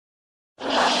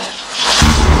Hi,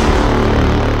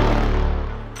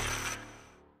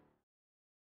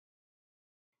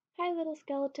 little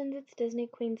skeletons. It's Disney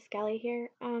Queen Skelly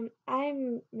here. I'm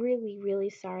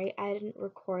really sorry I didn't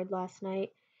record last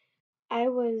night. I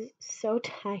was so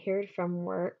tired from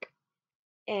work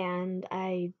and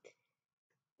I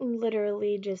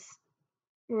literally just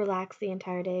relaxed the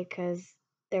entire day because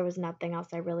there was nothing else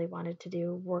I really wanted to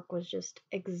do. Work was just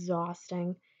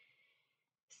exhausting.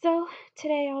 So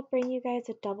today I'll bring you guys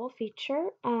a double feature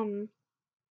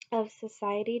of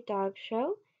Society Dog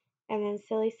Show and then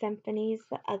Silly Symphony's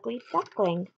The Ugly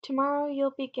Duckling. Tomorrow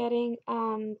you'll be getting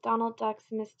Donald Duck's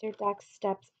Mr. Duck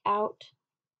Steps Out.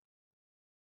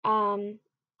 Um,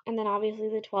 and then obviously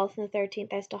the 12th and the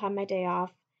 13th I still have my day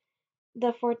off.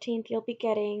 The 14th you'll be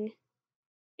getting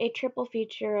a triple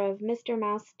feature of Mr.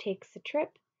 Mouse Takes a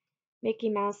Trip, Mickey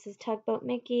Mouse's Tugboat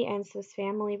Mickey, and Swiss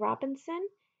Family Robinson.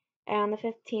 And on the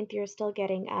 15th you're still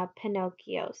getting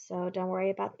Pinocchio, so don't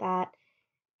worry about that.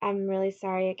 I'm really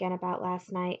sorry again about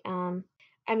last night. I've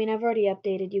already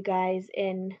updated you guys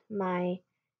in my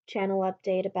channel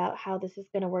update about how this is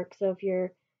going to work. So if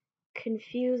you're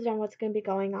confused on what's going to be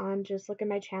going on, just look at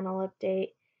my channel update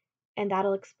and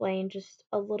that'll explain just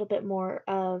a little bit more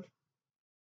of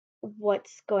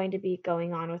what's going to be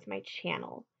going on with my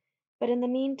channel. But in the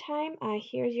meantime,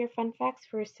 here's your fun facts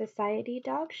for Society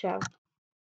Dog Show.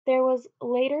 There was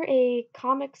later a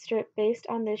comic strip based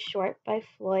on this short by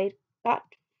Floyd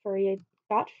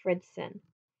Gottfredson,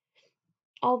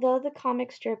 although the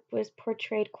comic strip was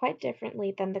portrayed quite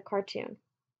differently than the cartoon.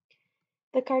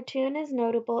 The cartoon is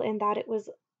notable in that it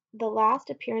was the last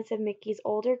appearance of Mickey's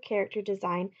older character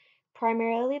design,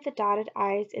 primarily the dotted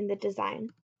eyes in the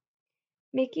design.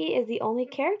 Mickey is the only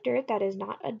character that is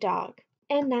not a dog.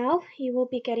 And now you will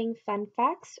be getting fun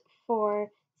facts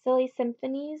for Silly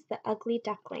Symphony's The Ugly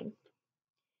Duckling.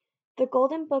 The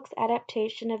Golden Book's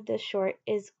adaptation of this short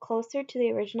is closer to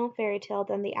the original fairy tale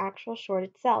than the actual short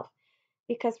itself,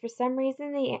 because for some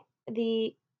reason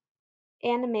the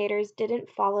animators didn't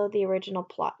follow the original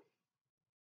plot.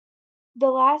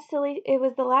 It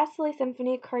was the last Silly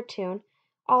Symphony cartoon,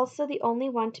 also the only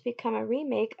one to become a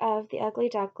remake of The Ugly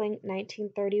Duckling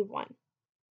 1931.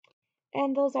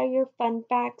 And those are your fun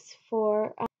facts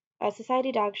for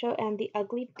Society Dog Show and The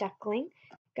Ugly Duckling.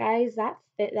 Guys,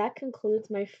 that concludes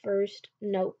my first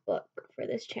notebook for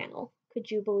this channel.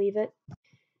 Could you believe it?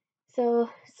 So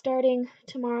starting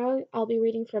tomorrow, I'll be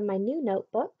reading from my new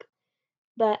notebook.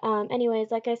 But anyways,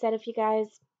 like I said, if you guys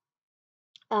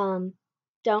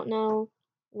don't know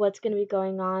what's going to be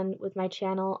going on with my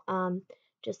channel,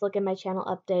 just look at my channel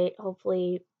update.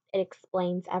 Hopefully it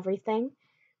explains everything.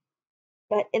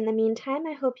 But in the meantime,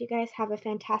 I hope you guys have a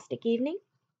fantastic evening.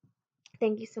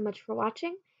 Thank you so much for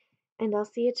watching, and I'll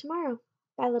see you tomorrow.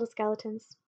 Bye, little skeletons.